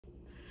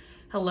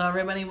Hello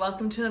everybody,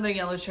 welcome to another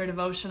Yellow Chair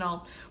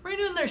devotional. We're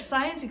doing their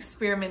science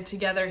experiment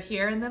together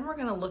here, and then we're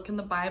going to look in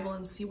the Bible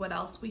and see what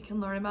else we can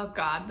learn about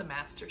God, the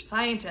master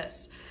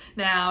scientist.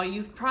 Now,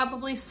 you've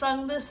probably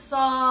sung this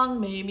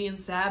song, maybe in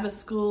Sabbath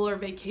school or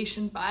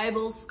vacation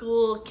Bible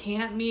school,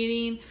 camp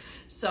meeting.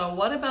 So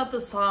what about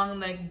the song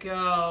that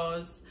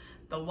goes,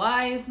 "The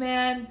wise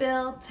man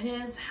built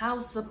his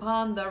house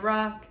upon the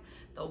rock.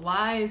 The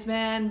wise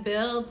man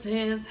built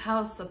his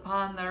house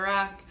upon the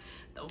rock.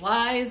 The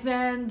wise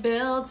man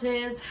built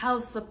his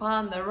house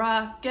upon the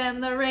rock,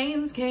 and the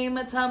rains came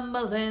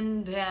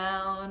a-tumbling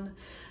down.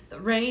 The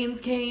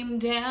rains came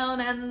down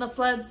and the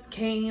floods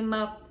came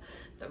up.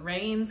 The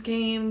rains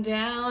came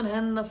down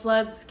and the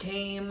floods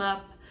came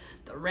up.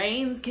 The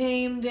rains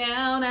came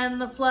down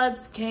and the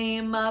floods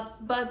came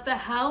up, but the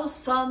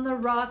house on the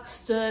rock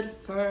stood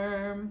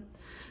firm.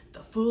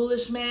 The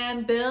foolish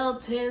man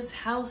built his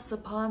house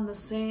upon the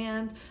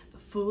sand.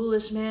 The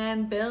foolish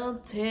man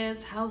built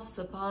his house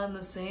upon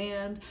the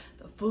sand.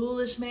 The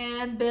foolish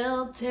man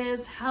built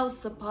his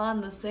house upon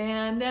the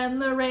sand,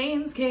 and the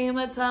rains came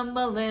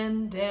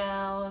a-tumbling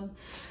down.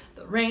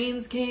 The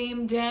rains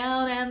came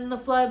down and the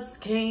floods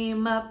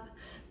came up.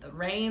 The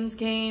rains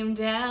came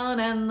down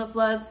and the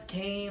floods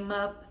came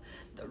up.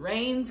 The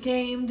rains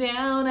came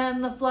down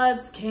and the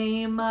floods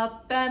came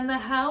up, and the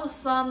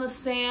house on the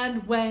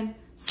sand went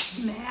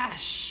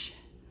smash."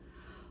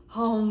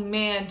 Oh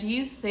man, do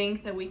you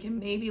think that we can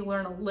maybe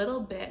learn a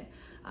little bit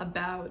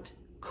about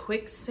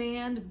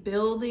quicksand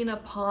building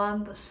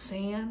upon the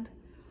sand?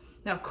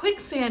 Now,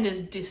 quicksand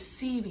is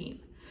deceiving,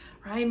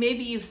 right?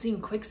 Maybe you've seen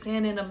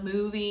quicksand in a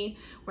movie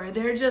where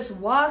they're just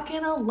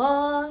walking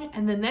along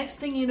and the next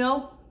thing you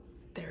know,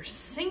 they're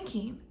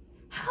sinking.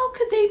 How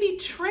could they be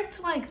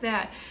tricked like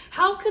that?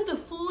 How could the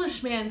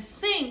foolish man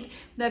think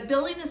that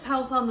building his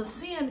house on the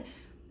sand,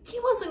 he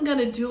wasn't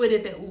gonna do it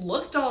if it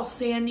looked all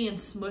sandy and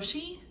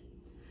smushy?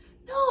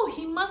 No,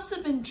 he must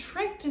have been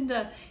tricked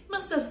into, he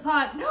must have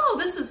thought, no,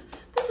 this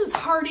is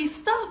hardy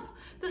stuff.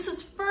 This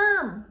is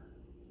firm.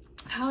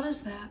 How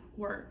does that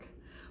work?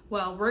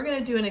 Well, we're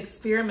gonna do an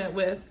experiment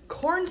with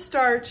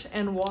cornstarch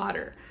and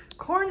water.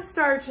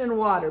 Cornstarch and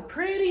water,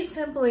 pretty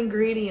simple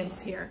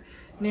ingredients here.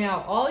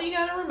 Now, all you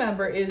gotta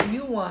remember is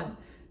you want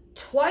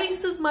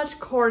twice as much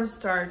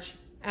cornstarch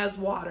as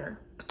water.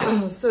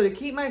 So to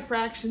keep my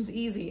fractions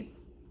easy,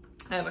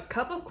 I have a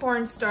cup of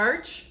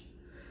cornstarch,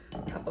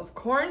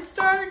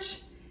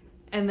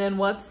 and then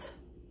what's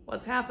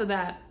half of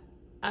that?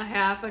 A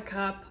half a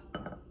cup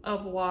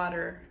of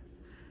water.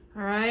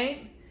 All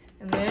right,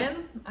 and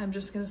then I'm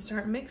just gonna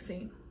start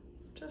mixing.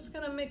 Just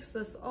gonna mix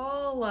this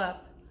all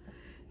up.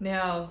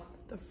 Now,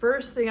 the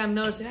first thing I'm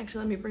noticing, actually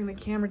let me bring the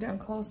camera down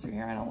closer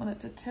here. I don't want it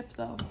to tip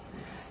though.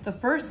 The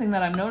first thing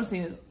that I'm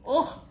noticing is,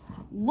 oh,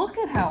 look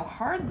at how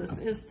hard this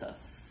is to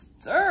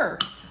stir.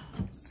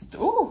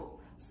 Oh,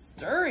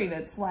 stirring,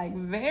 it's like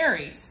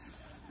very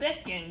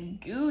thick and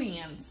gooey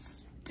and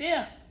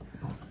stiff.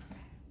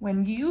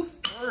 When you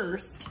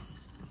first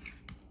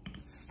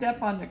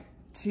step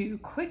onto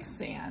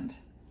quicksand,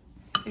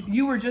 if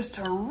you were just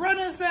to run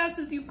as fast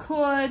as you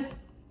could,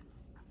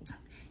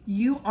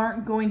 you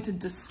aren't going to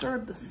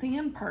disturb the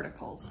sand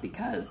particles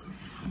because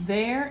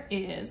there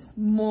is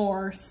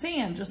more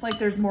sand, just like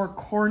there's more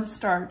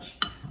cornstarch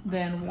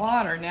than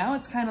water. Now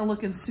it's kind of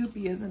looking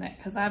soupy, isn't it?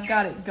 Because I've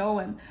got it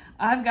going.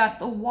 I've got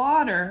the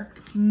water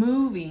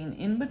moving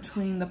in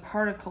between the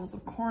particles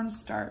of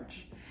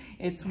cornstarch.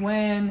 It's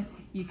when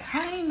you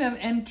kind of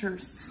enter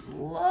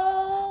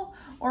slow,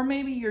 or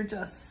maybe you're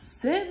just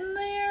sitting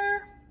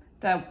there,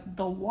 that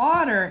the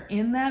water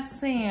in that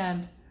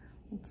sand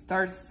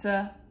starts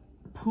to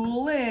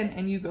pool in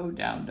and you go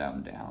down,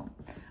 down, down.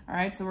 All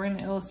right, so we're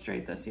gonna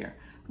illustrate this here.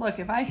 Look,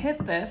 if I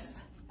hit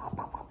this,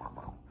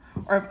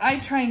 or if I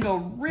try and go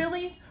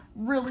really,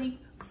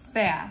 really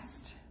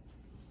fast,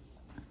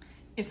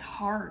 it's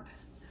hard.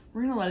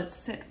 We're gonna let it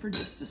sit for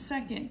just a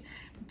second.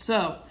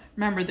 So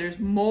remember, there's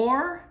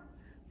more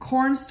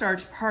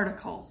cornstarch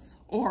particles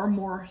or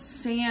more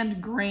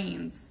sand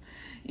grains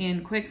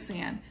in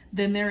quicksand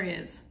than there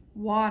is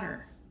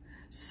water.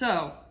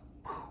 So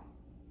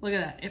look at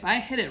that. If I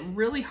hit it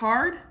really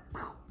hard,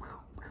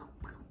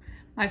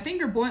 my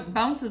finger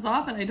bounces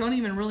off and I don't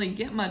even really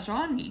get much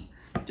on me.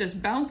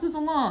 Just bounces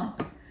along.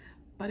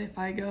 But if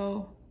I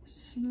go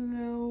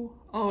slow,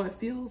 oh, it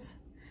feels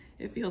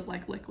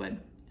like liquid.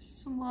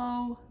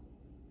 Slow.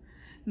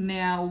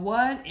 Now,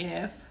 what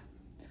if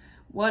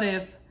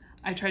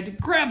I tried to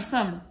grab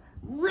some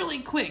really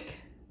quick?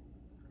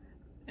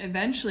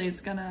 Eventually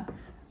it's gonna,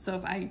 so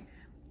if I,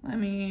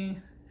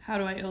 how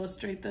do I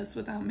illustrate this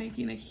without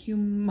making a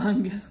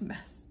humongous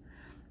mess?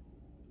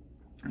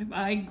 If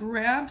I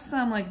grab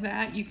some like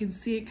that, you can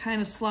see it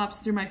kind of slops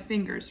through my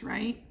fingers,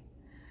 right?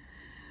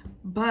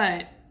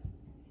 But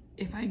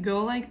if I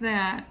go like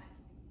that,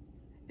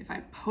 if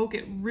I poke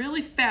it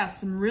really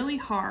fast and really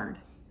hard,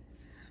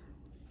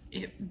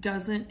 it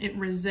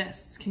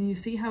resists. Can you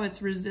see how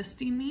it's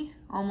resisting me?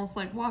 Almost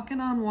like walking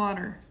on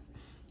water.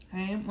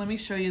 Okay, let me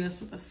show you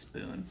this with a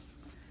spoon.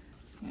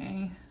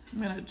 Okay,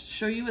 I'm gonna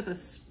show you with a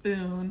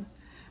spoon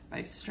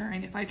by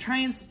stirring. If I try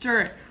and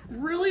stir it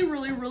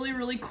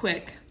really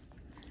quick,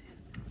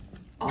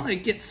 oh,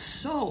 it gets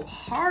so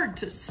hard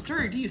to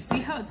stir. Do you see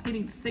how it's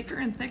getting thicker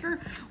and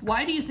thicker?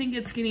 Why do you think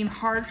it's getting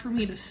hard for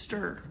me to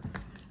stir?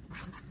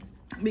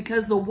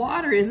 Because the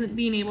water isn't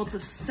being able to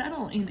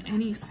settle in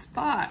any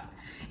spot.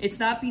 It's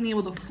not being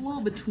able to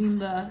flow between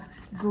the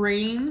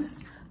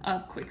grains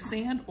of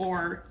quicksand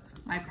or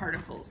my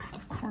particles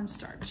of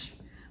cornstarch.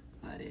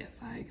 But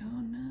if I go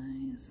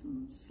nice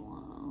and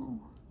slow,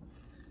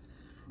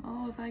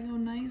 oh, if I go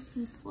nice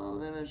and slow,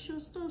 then it's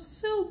just a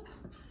soup.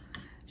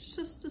 It's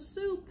just a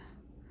soup.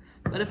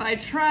 But if I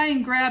try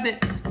and grab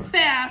it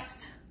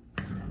fast,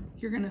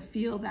 you're gonna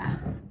feel that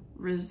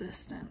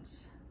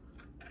resistance.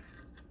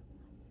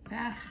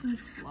 Fast and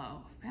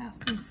slow,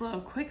 fast and slow.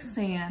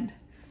 Quicksand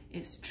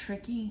is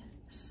tricky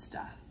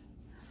stuff.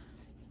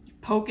 You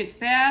poke it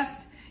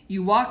fast,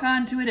 you walk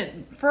onto it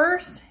at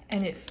first,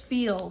 and it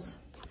feels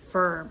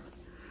firm.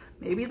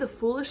 Maybe the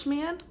foolish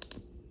man,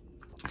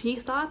 he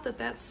thought that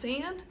that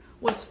sand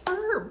was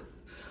firm.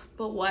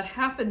 But what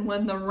happened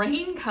when the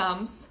rain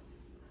comes?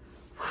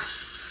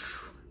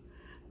 Whoosh,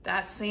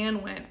 that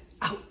sand went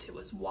out. It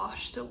was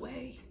washed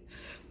away.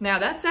 Now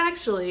that's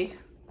actually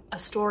a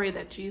story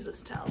that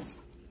Jesus tells.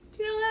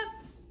 Do you know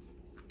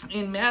that?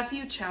 In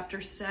Matthew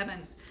chapter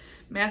 7.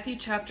 Matthew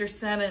chapter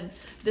 7,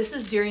 this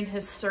is during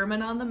his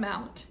Sermon on the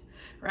Mount,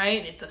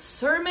 right? It's a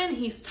sermon.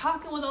 He's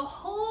talking with a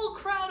whole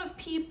crowd of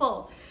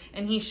people,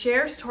 and he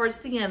shares towards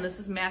the end.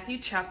 This is Matthew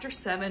chapter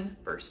 7,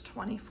 verse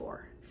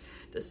 24.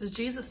 This is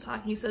Jesus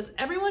talking. He says,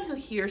 everyone who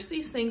hears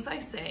these things I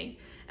say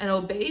and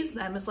obeys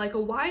them is like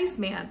a wise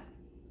man.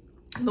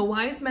 The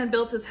wise man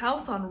built his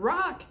house on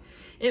rock.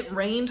 It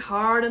rained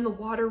hard and the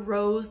water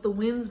rose, the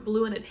winds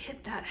blew and it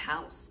hit that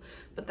house.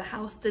 But the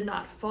house did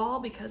not fall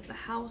because the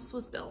house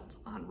was built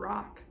on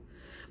rock.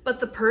 But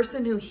the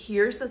person who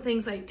hears the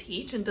things I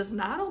teach and does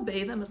not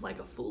obey them is like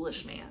a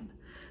foolish man.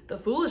 The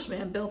foolish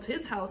man built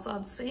his house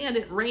on sand.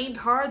 It rained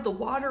hard, the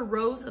water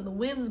rose and the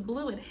winds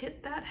blew and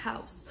hit that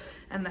house.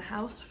 And the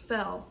house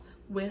fell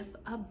with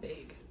a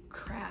big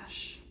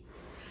crash.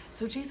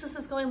 So Jesus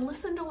is going,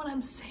 listen to what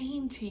I'm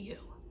saying to you.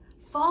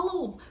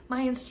 Follow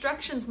my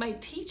instructions, my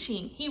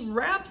teaching. He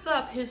wraps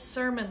up his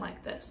sermon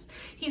like this.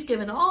 He's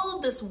given all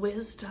of this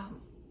wisdom,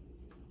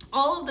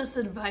 all of this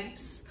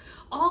advice,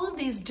 all of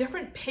these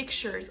different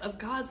pictures of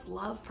God's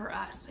love for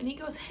us. And he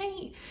goes,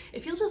 hey,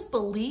 if you'll just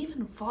believe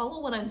and follow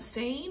what I'm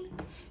saying,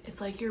 it's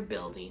like you're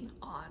building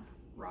on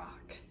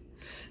rock.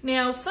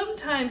 Now,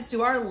 sometimes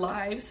do our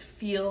lives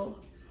feel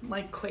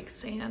like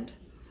quicksand?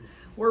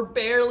 We're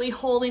barely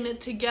holding it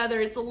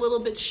together. It's a little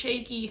bit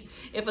shaky.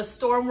 If a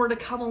storm were to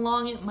come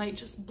along, it might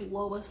just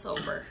blow us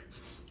over.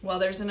 Well,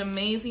 there's an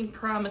amazing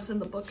promise in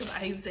the book of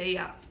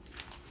Isaiah.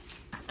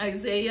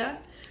 Isaiah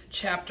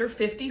chapter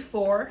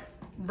 54,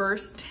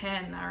 verse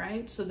 10, all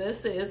right? So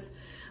this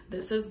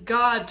is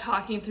God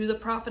talking through the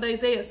prophet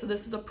Isaiah. So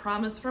this is a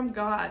promise from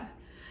God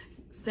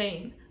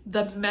saying,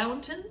 the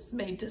mountains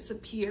may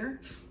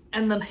disappear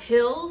and the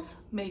hills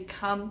may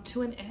come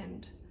to an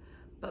end.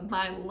 But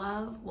my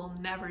love will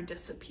never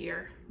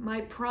disappear.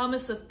 My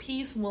promise of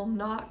peace will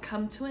not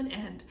come to an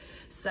end,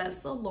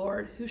 says the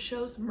Lord who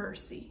shows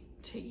mercy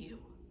to you.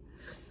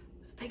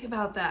 Think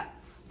about that.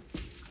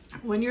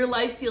 When your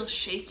life feels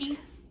shaky,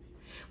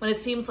 when it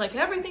seems like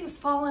everything's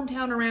fallen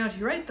down around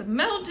you, right? The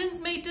mountains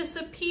may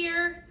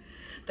disappear,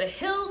 the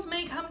hills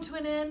may come to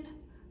an end,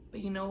 but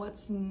you know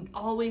what's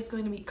always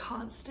going to be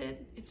constant?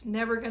 It's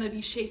never going to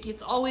be shaky.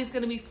 It's always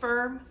going to be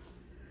firm.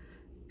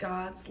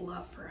 God's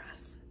love for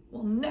us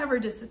will never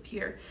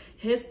disappear.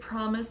 His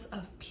promise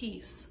of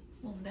peace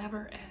will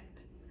never end.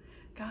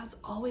 God's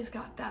always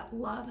got that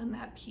love and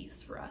that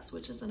peace for us,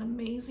 which is an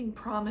amazing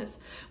promise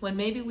when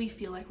maybe we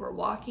feel like we're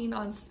walking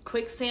on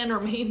quicksand or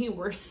maybe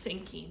we're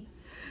sinking.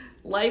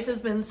 Life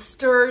has been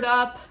stirred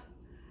up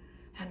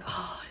and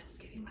oh, it's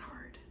getting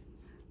hard.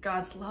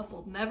 God's love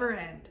will never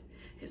end.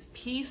 His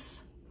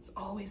peace is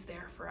always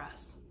there for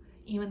us.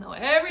 Even though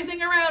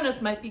everything around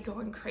us might be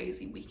going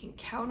crazy, we can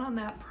count on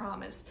that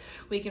promise.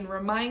 We can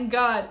remind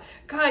God,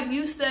 God,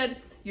 you said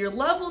your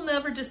love will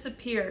never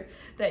disappear,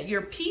 that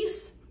your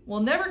peace will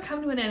never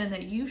come to an end, and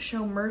that you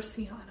show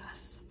mercy on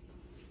us.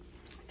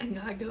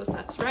 And God goes,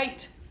 that's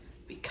right.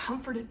 Be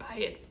comforted by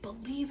it.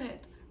 Believe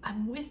it.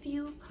 I'm with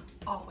you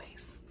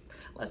always.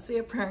 Let's say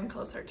a prayer and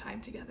close our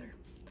time together.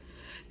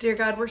 Dear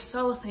God, we're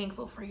so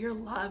thankful for your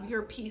love,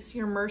 your peace,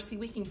 your mercy.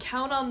 We can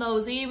count on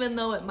those even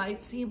though it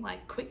might seem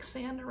like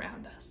quicksand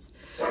around us.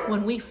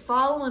 When we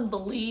follow and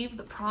believe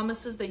the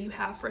promises that you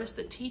have for us,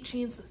 the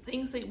teachings, the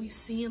things that we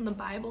see in the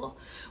Bible,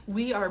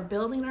 we are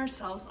building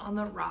ourselves on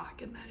the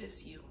rock, and that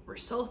is you. We're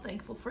so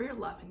thankful for your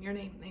love. In your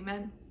name,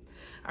 amen.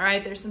 All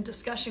right, there's some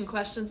discussion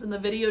questions in the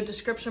video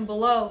description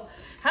below.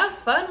 Have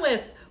fun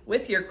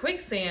with your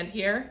quicksand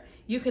here.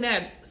 You can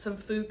add some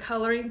food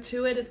coloring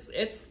to it.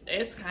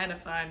 It's kind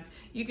of fun.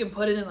 You can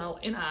put it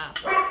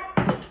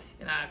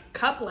in a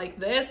cup like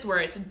this where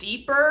it's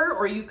deeper,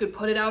 or you could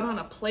put it out on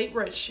a plate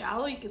where it's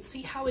shallow. You can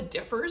see how it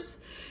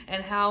differs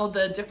and how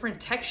the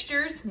different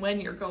textures when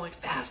you're going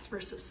fast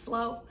versus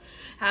slow.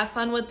 Have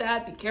fun with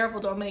that. Be careful,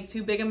 don't make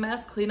too big a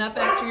mess. Clean up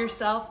after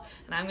yourself,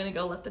 and I'm gonna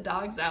go let the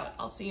dogs out.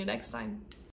 I'll see you next time.